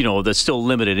 that's still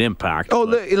limited impact.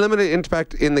 Limited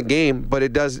impact in the game, but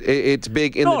it's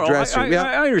big in the dressing room.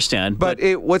 I understand. But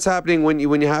what's happening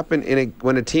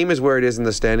when a team is where it is in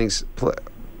the standings,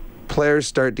 players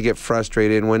start to get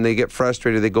frustrated. And when they get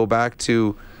frustrated, they go back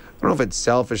to, I don't know if it's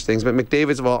selfish things, but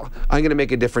McDavid's, I'm going to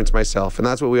make a difference myself. And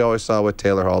that's what we always saw with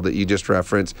Taylor Hall that you just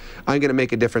referenced. I'm going to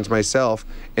make a difference myself.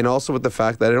 And also with the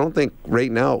fact that I don't think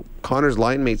right now Connor's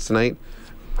line mates tonight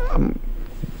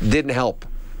didn't help.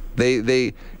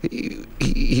 The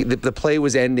play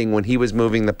was ending when he was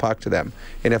moving the puck to them.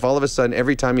 And if all of a sudden,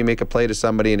 every time you make a play to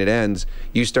somebody and it ends,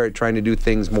 you start trying to do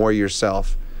things more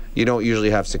yourself. You don't usually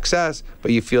have success,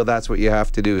 but you feel that's what you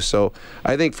have to do. So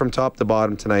I think from top to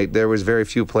bottom tonight, there was very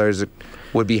few players that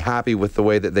would be happy with the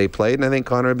way that they played, and I think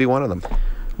Connor would be one of them.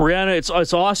 Rihanna,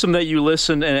 it's awesome that you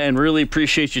listen and really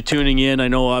appreciate you tuning in. I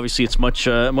know obviously it's much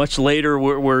later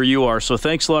where you are, so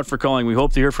thanks a lot for calling. We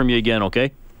hope to hear from you again,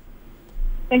 okay?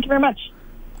 Thank you very much.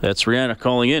 That's Rihanna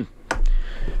calling in.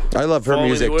 I love her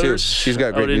music too. She's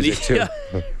got great music too. Yeah,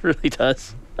 really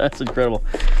does. That's incredible.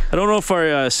 I don't know if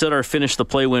our said our Finish the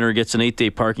Play winner gets an 8-day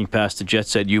parking pass to Jet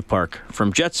Set U Park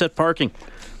from Jet Set Parking.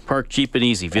 Park cheap and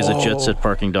easy. Visit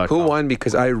jetsetparking.com. Who won?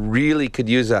 Because I really could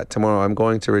use that tomorrow. I'm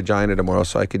going to Regina tomorrow,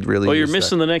 so I could really use you're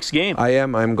missing the next game. I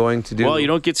am. I'm going to do... Well, you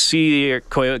don't get to see the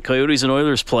Coyotes and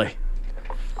Oilers play.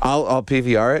 I'll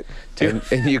PVR it,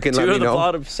 and you can let me know. 2 of the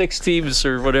bottom 6 teams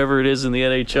or whatever it is in the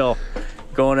NHL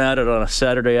going at it on a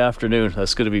Saturday afternoon.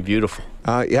 That's going to be beautiful.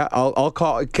 Yeah, I'll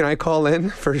call. Can I call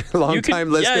in for long-time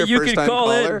listener, yeah, you first-time can call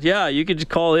caller? in. Yeah, you could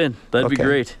call in. That'd be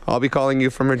great. I'll be calling you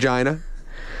from Regina.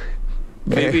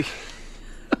 Maybe.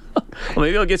 Well,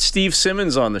 maybe I'll get Steve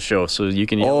Simmons on the show so you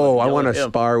can yell I want to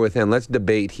spar with him. Let's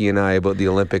debate, he and I, about the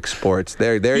Olympic sports.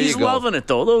 There you go. He's loving it,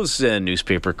 though, those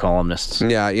newspaper columnists.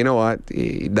 Yeah, you know what?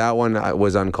 That one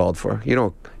was uncalled for.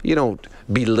 You don't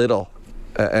belittle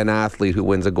an athlete who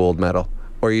wins a gold medal,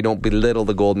 or you don't belittle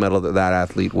the gold medal that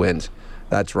athlete wins.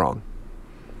 That's wrong.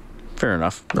 Fair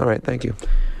enough. All right, thank you.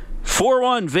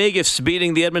 4-1 Vegas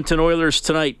beating the Edmonton Oilers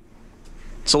tonight.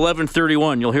 It's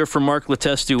 11:31. You'll hear from Mark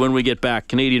Letestu when we get back.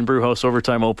 Canadian Brewhouse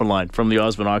Overtime Open Line from the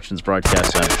Osmond Auctions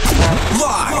Broadcast Center.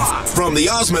 Live from the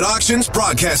Osmond Auctions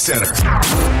Broadcast Center.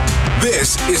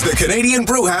 This is the Canadian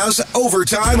Brewhouse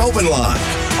Overtime Open Line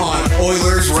on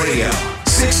Oilers Radio.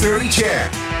 630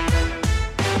 CHED.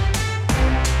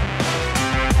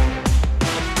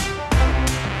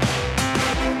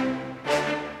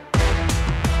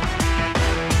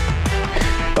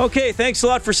 Okay, thanks a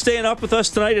lot for staying up with us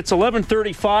tonight. It's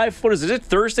 11:35. What is it? Is it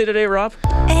Thursday today, Rob?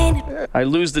 I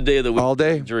lose the day of the week all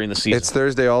day during the season. It's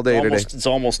Thursday all day today. It's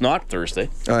almost not Thursday.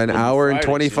 An hour and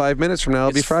 25 minutes from now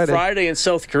it'll be Friday. Friday in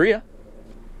South Korea.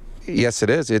 Yes,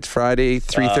 it is. It's Friday,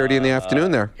 3:30 in the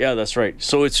afternoon there. Yeah, that's right.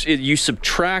 So you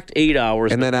subtract 8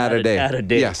 hours and then add a day. Add a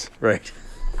day. Yes, right.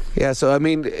 Yeah, so I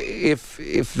mean,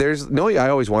 if there's I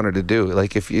always wanted to do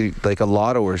if you like a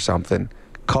lotto or something.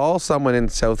 Call someone in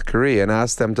South Korea and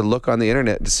ask them to look on the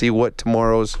internet to see what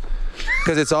tomorrow's,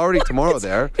 because it's already tomorrow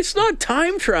there. It's not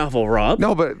time travel, Rob.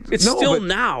 No, but it's still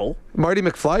now. Marty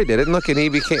McFly did it, and look, and he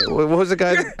became. What was the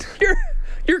guy?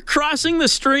 You're crossing the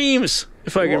streams.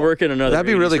 If I could work in another, that'd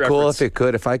be really cool if it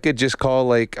could. If I could just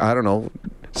call I don't know,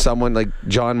 someone like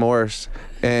John Morris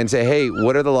and say, hey,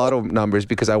 what are the lotto numbers?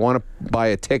 Because I want to buy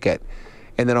a ticket,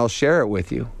 and then I'll share it with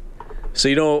you.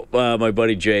 So my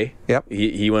buddy Jay. Yep.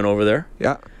 He went over there.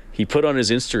 Yeah. He put on his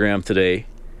Instagram today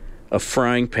a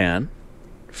frying pan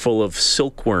full of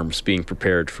silkworms being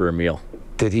prepared for a meal.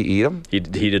 Did he eat them? He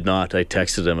did not. I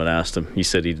texted him and asked him. He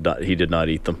said he did not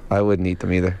eat them. I wouldn't eat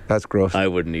them either. That's gross. I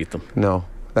wouldn't eat them. No.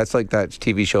 That's like that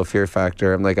TV show Fear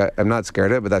Factor. I'm like, I'm not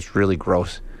scared of it, but that's really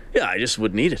gross. Yeah, I just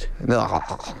wouldn't eat it. No.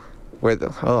 I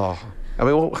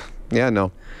mean, well, yeah,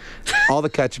 no. All the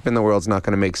ketchup in the world's not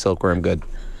going to make silkworm good.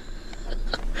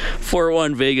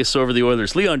 4-1 Vegas over the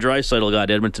Oilers. Leon Draisaitl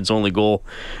got Edmonton's only goal,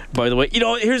 by the way.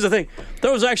 Here's the thing.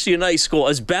 That was actually a nice goal.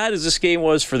 As bad as this game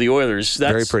was for the Oilers,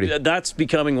 very pretty. That's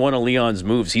becoming one of Leon's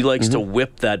moves. He likes to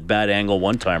whip that bad angle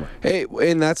one-timer. Hey,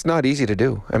 and that's not easy to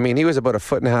do. I mean, he was about a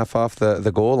foot and a half off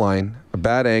the goal line. A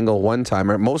bad angle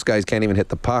one-timer. Most guys can't even hit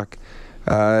the puck.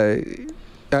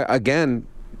 Again,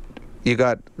 you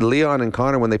got Leon and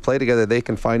Connor. When they play together, they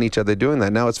can find each other doing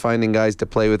that. Now it's finding guys to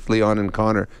play with Leon and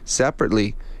Connor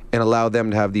separately and allow them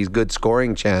to have these good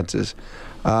scoring chances.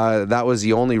 That was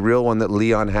the only real one that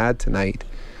Leon had tonight.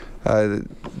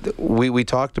 We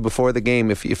talked before the game,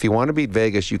 if you want to beat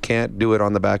Vegas, you can't do it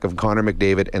on the back of Connor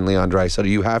McDavid and Leon Draisaitl.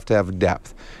 You have to have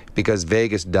depth, because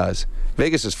Vegas does.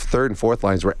 Vegas' third and fourth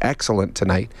lines were excellent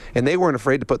tonight, and they weren't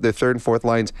afraid to put their third and fourth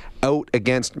lines out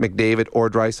against McDavid or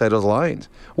Draisaitl's lines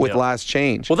with last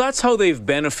change. Well, that's how they've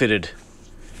benefited.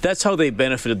 That's how they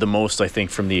benefited the most, I think,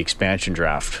 from the expansion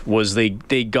draft, was they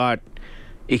got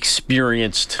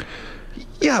experienced.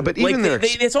 Yeah, but even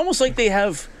it's almost like they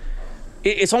have.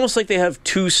 It's almost like they have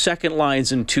two second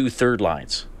lines and two third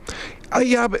lines.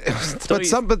 Yeah, but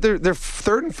their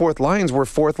third and fourth lines were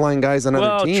fourth line guys on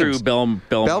other teams. True.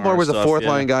 Belmar was a fourth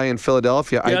line guy in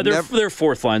Philadelphia. Yeah, their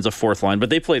fourth line's a fourth line, but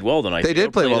they played well tonight. They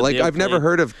did play well. I've never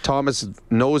heard of Thomas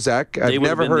Nozak. I've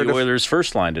never heard of the Oilers'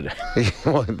 first line today.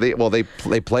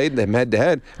 they played them head to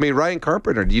head. I mean, Ryan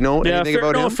Carpenter. Do you know anything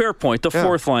about him? Fair point. The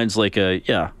fourth line's like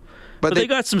But they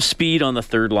got some speed on the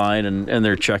third line, and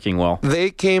they're checking well.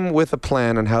 They came with a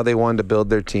plan on how they wanted to build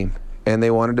their team. And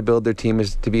they wanted to build their team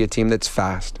as to be a team that's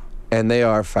fast. And they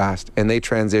are fast. And they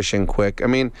transition quick. I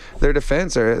mean, their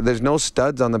defense, there's no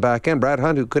studs on the back end. Brad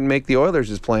Hunt, who couldn't make the Oilers,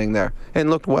 is playing there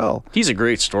and looked well. He's a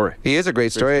great story. He is a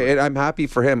great story. And I'm happy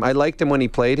for him. I liked him when he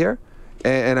played here.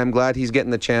 And I'm glad he's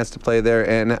getting the chance to play there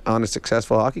and on a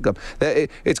successful hockey club.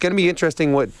 It's going to be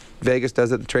interesting what Vegas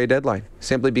does at the trade deadline,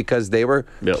 simply because they were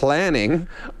planning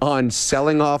on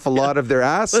selling off a lot of their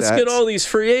assets. Let's get all these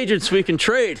free agents we can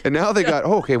trade. And now they got,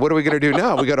 okay, what are we going to do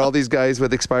now? We got all these guys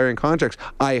with expiring contracts.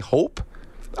 I hope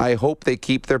they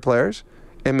keep their players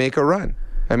and make a run.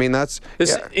 I mean, they're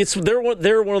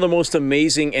one of the most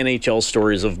amazing NHL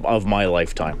stories of my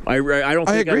lifetime. I don't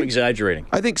think I'm exaggerating.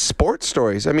 I think sports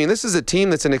stories. I mean, this is a team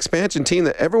that's an expansion team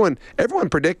that everyone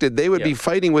predicted they would be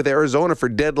fighting with Arizona for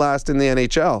dead last in the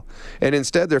NHL, and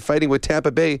instead they're fighting with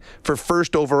Tampa Bay for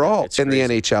first overall in the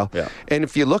NHL. Yeah. And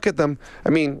if you look at them,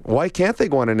 I mean, why can't they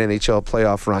go on an NHL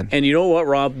playoff run? And you know what,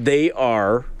 Rob?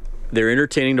 They're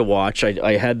entertaining to watch.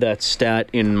 I had that stat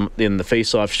in the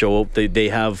face-off show. They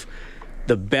have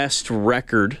the best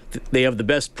record. They have the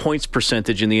best points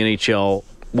percentage in the NHL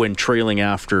when trailing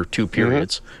after two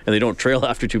periods, and they don't trail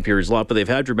after two periods a lot, but they've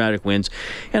had dramatic wins.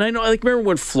 And I know, remember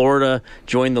when Florida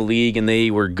joined the league and they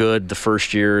were good the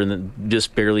first year and then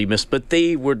just barely missed, but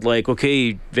they would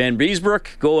okay, Van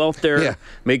Beesbrook, go out there,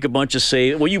 make a bunch of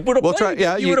saves. Well, you would have played.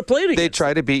 You would have played against. They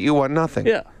try to beat you 1-0.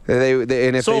 Yeah.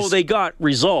 They got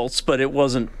results, but it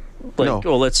wasn't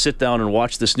let's sit down and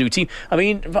watch this new team. I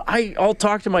mean, I'll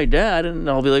talk to my dad and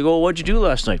I'll be like, "Oh, what'd you do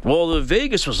last night?" Well, the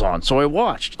Vegas was on, so I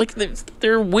watched.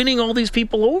 They're winning all these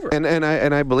people over. And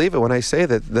I believe it when I say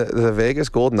that the Vegas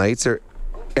Golden Knights are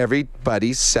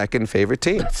everybody's second favorite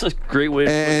team. That's a great way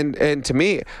to and to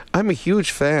me, I'm a huge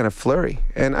fan of Fleury.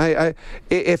 And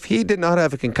if he did not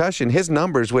have a concussion, his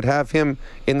numbers would have him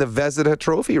in the Vezina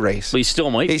Trophy race. But he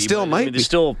still might. They're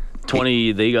still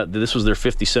 20. This was their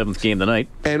 57th game tonight.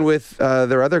 And with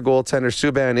their other goaltender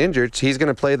Subban injured, he's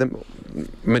going to play the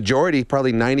majority,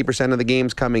 probably 90% of the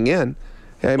games coming in.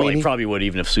 He probably would,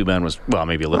 even if Subban was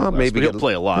maybe a little less, but he'll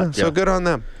play a lot. So good on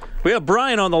them. We have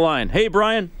Brian on the line. Hey,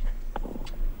 Brian.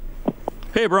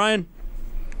 Hey, Brian.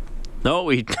 No,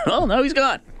 now he's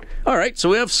gone. All right, so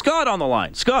we have Scott on the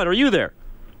line. Scott, are you there?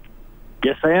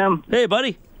 Yes, I am. Hey,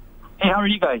 buddy. Hey, how are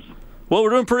you guys? Well, we're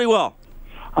doing pretty well.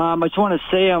 I just want to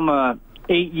say I'm a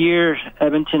 8-year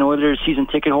Edmonton Oilers season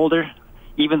ticket holder,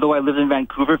 even though I lived in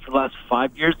Vancouver for the last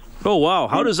 5 years. Oh, wow.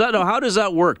 How does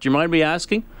that work? Do you mind me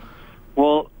asking?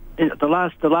 Well, the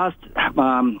last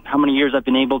how many years I've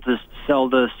been able to sell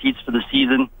the seats for the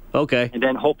season. Okay. And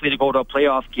then hopefully to go to a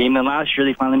playoff game. And last year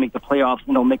they finally make the playoffs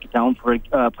and make it down for a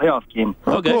playoff game.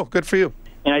 Okay. Cool. Good for you.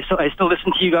 And I still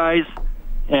listen to you guys.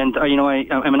 And,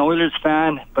 I'm an Oilers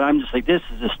fan, but I'm just this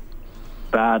is just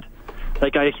bad.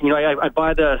 I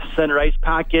buy the center ice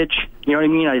package. You know what I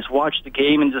mean? I just watch the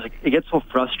game and it gets so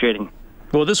frustrating.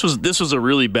 Well, this was a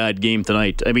really bad game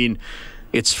tonight. I mean,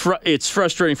 it's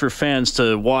frustrating for fans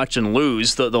to watch and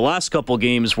lose. The last couple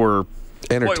games were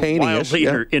entertaining, wildly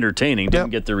entertaining. Didn't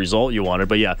get the result you wanted,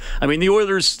 but I mean the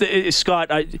Oilers.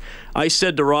 Scott, I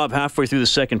said to Rob halfway through the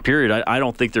second period, I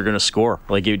don't think they're going to score.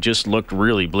 It just looked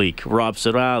really bleak. Rob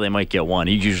said, they might get one.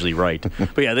 He's usually right,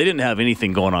 but they didn't have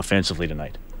anything going offensively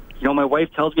tonight. My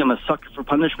wife tells me I'm a sucker for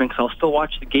punishment because I'll still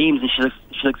watch the games, and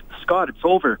she's like, Scott, it's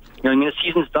over. The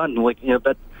season's done.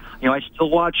 But I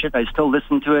still watch it. I still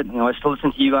listen to it. I still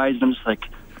listen to you guys, and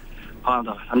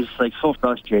I'm just so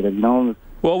frustrated.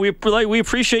 Well, we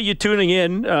appreciate you tuning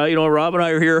in. Rob and I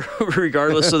are here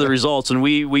regardless of the results, and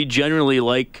we generally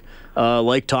like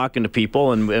talking to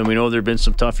people, and we know there have been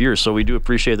some tough years, so we do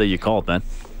appreciate that you called, man.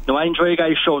 No, I enjoy you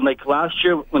guys' show. Last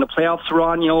year when the playoffs were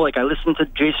on, I listened to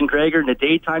Jason Gregor in the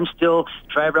daytime still,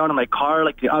 drive around in my car.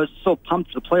 I was so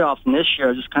pumped for the playoffs, and this year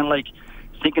I was just kind of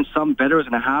thinking something better was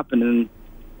going to happen, and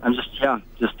I'm just I'm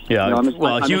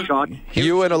shocked.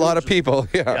 You and a lot of people,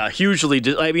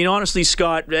 hugely. I mean, honestly,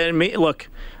 Scott, look,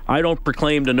 I don't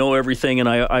proclaim to know everything, and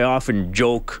I often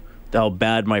joke how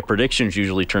bad my predictions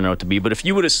usually turn out to be. But if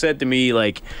you would have said to me,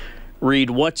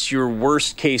 Reed, what's your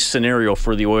worst case scenario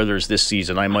for the Oilers this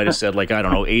season? I might have said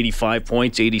 85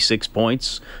 points, 86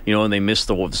 points, and they missed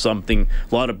something.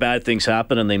 A lot of bad things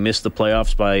happen, and they missed the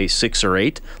playoffs by 6 or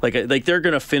 8. They're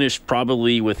going to finish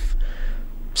probably with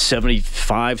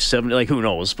 75, 70, who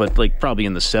knows, but probably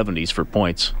in the 70s for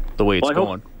points, the way it's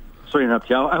going. Sorry to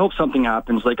interrupt you. I hope something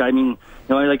happens. When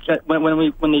they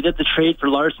did the trade for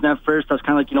Larson at first, I was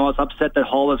kind of I was upset that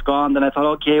Hall was gone. Then I thought,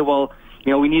 okay, well,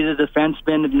 we needed a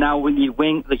defenseman, and now we need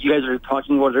wing. Like you guys were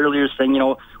talking about earlier, saying, we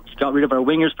got rid of our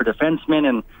wingers for defensemen,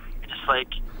 and it's just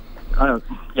I don't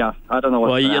know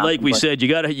what. Well, we said, you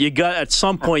got at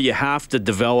some point you have to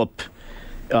develop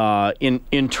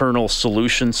internal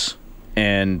solutions.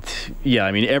 And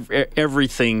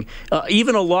everything,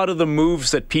 even a lot of the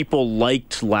moves that people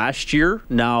liked last year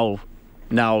now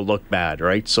look bad,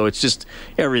 right? So it's just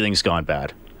everything's gone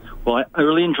bad. Well, I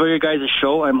really enjoy your guys'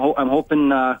 show. I'm hoping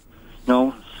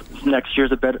next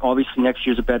year's a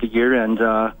better year,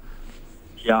 and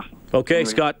Okay,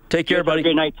 anyway. Scott, take care, buddy. Have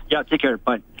a great night. Yeah, take care.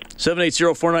 Bye.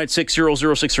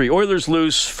 780-496-0063. Oilers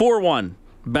lose 4-1.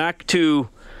 Back to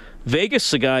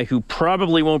Vegas, a guy who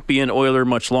probably won't be an Oiler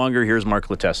much longer. Here's Mark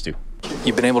Letestu.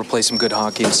 You've been able to play some good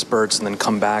hockey in spurts and then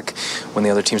come back when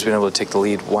the other team's been able to take the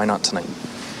lead. Why not tonight?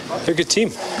 They're a good team.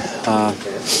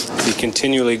 You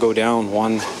continually go down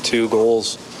 1-2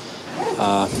 goals. You're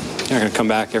not going to come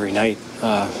back every night.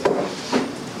 I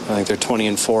think they're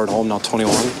 20-4 at home, now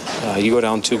 21. You go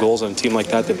down 2 goals on a team like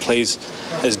that plays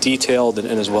as detailed and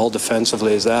as well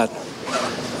defensively as that.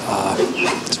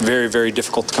 It's very, very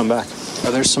difficult to come back. Are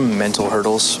there some mental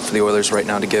hurdles for the Oilers right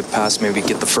now to get past, maybe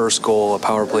get the first goal, a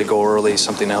power play goal early,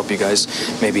 something to help you guys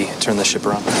maybe turn the ship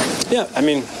around? Yeah, I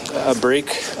mean, a break.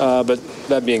 But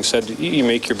that being said, you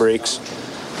make your breaks.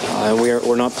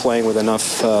 We're not playing with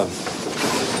enough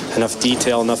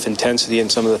detail, enough intensity in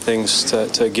some of the things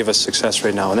to give us success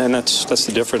right now. And that's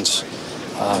the difference.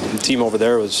 The team over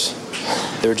there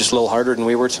they were just a little harder than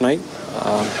we were tonight.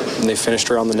 And they finished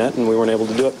around the net, and we weren't able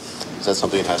to do it. Is that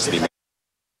something that has to be?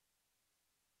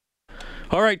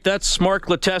 All right, that's Mark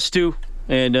Letestu.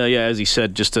 And, as he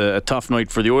said, just a tough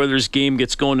night for the Oilers. Game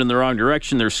gets going in the wrong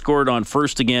direction. They're scored on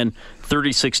first again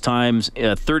 36 times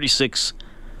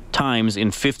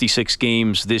in 56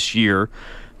 games this year.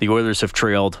 The Oilers have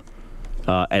trailed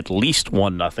at least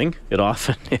 1-0.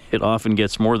 It often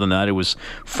gets more than that. It was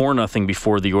 4-0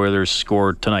 before the Oilers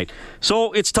scored tonight.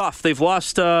 So it's tough. They've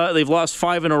lost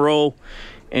 5 in a row.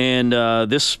 And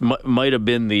this might have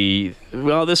been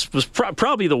this was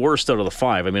probably the worst out of the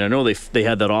 5. I mean, I know they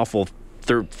had that awful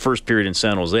first period in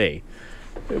San Jose,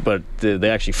 but they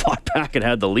actually fought back and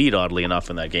had the lead, oddly enough,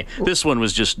 in that game. This one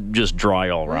was just dry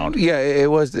all around. Yeah,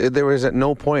 it was. There was at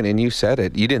no point, and you said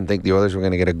it, you didn't think the Oilers were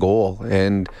going to get a goal.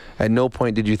 And at no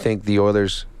point did you think the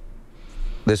Oilers,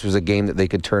 this was a game that they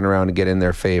could turn around and get in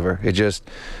their favor. It just,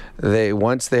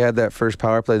 once they had that first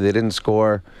power play, they didn't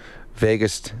score.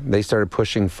 Vegas, they started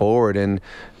pushing forward, and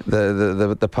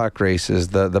the puck races,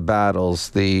 the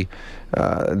battles, the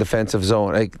defensive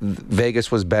zone. Like,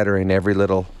 Vegas was better in every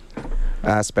little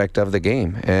aspect of the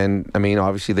game. And I mean,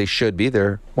 obviously they should be.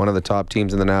 They're one of the top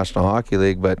teams in the National Hockey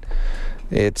League, but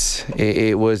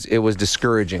it was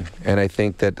discouraging. And I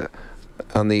think that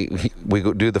we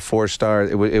do the 4-star.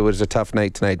 It was a tough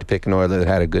night tonight to pick an Oiler that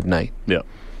had a good night. Yeah.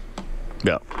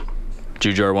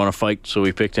 Jujar want to fight, so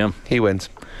we picked him. He wins.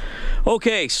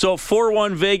 Okay, so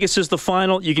 4-1 Vegas is the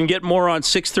final. You can get more on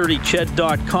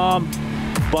 630ched.com.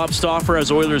 Bob Stauffer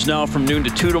has Oilers Now from noon to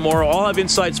 2 tomorrow. I'll have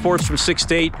Inside Sports from 6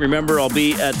 to 8. Remember, I'll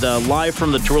be at live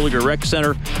from the Terwilliger Rec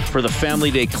Center for the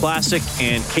Family Day Classic,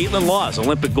 and Caitlin Laws,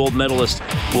 Olympic gold medalist,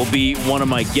 will be one of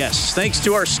my guests. Thanks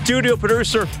to our studio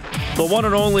producer, the one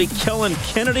and only Kellen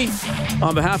Kennedy.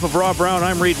 On behalf of Rob Brown,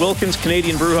 I'm Reed Wilkins,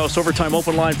 Canadian Brewhouse Overtime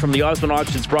Open Line from the Osmond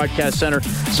Auctions Broadcast Center.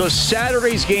 So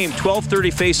Saturday's game,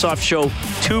 12:30 face-off show,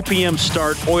 2 p.m.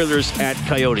 start, Oilers at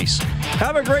Coyotes.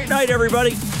 Have a great night,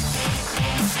 everybody.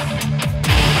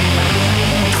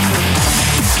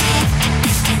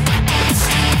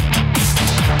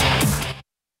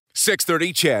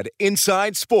 .630 CHED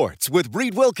Inside Sports with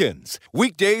Reed Wilkins.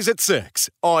 Weekdays at 6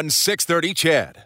 on 630 CHED.